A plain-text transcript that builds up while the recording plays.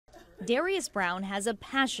Darius Brown has a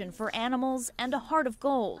passion for animals and a heart of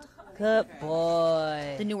gold. Good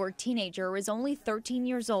boy. The Newark teenager is only 13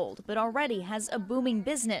 years old, but already has a booming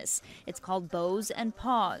business. It's called Bows and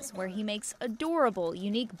Paws, where he makes adorable,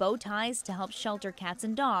 unique bow ties to help shelter cats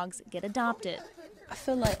and dogs get adopted. I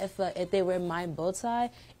feel like if they wear my bow tie,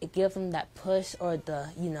 it gives them that push or the,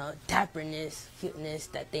 dapperness, cuteness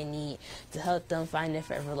that they need to help them find their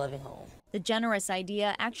forever loving home. The generous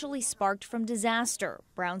idea actually sparked from disaster.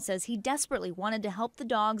 Brown says he desperately wanted to help the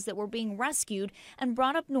dogs that were being rescued and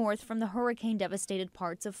brought up north from the hurricane-devastated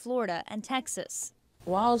parts of Florida and Texas.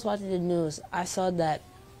 While I was watching the news, I saw that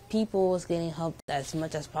people was getting help as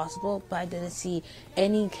much as possible, but I didn't see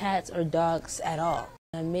any cats or dogs at all.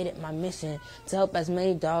 I made it my mission to help as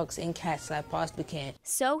many dogs and cats as I possibly can.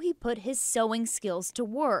 So he put his sewing skills to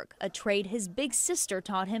work, a trade his big sister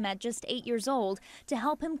taught him at just 8 years old to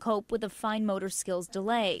help him cope with a fine motor skills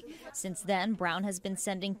delay. Since then, Brown has been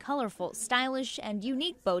sending colorful, stylish, and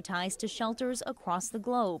unique bow ties to shelters across the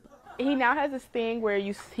globe. He now has this thing where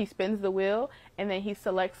he spins the wheel and then he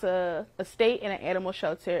selects a state and an animal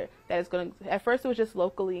shelter that is going to, at first it was just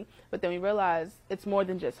locally, but then we realized it's more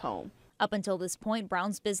than just home. Up until this point,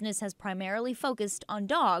 Brown's business has primarily focused on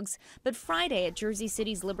dogs, but Friday at Jersey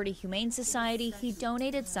City's Liberty Humane Society, he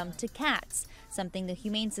donated some to cats, something the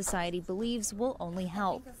Humane Society believes will only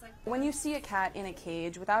help. When you see a cat in a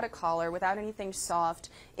cage without a collar, without anything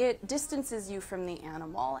soft, it distances you from the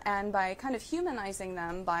animal, and by kind of humanizing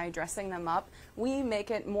them, by dressing them up, we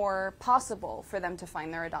make it more possible for them to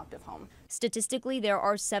find their adoptive home. Statistically, there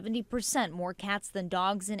are 70% more cats than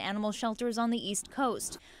dogs in animal shelters on the East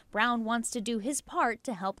Coast. Brown wants to do his part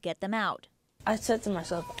to help get them out. I said to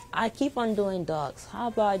myself, I keep on doing dogs. How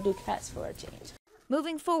about I do cats for a change?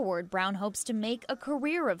 Moving forward, Brown hopes to make a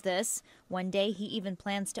career of this. One day, he even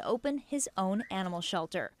plans to open his own animal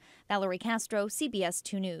shelter. Valerie Castro, CBS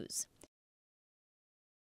 2 News.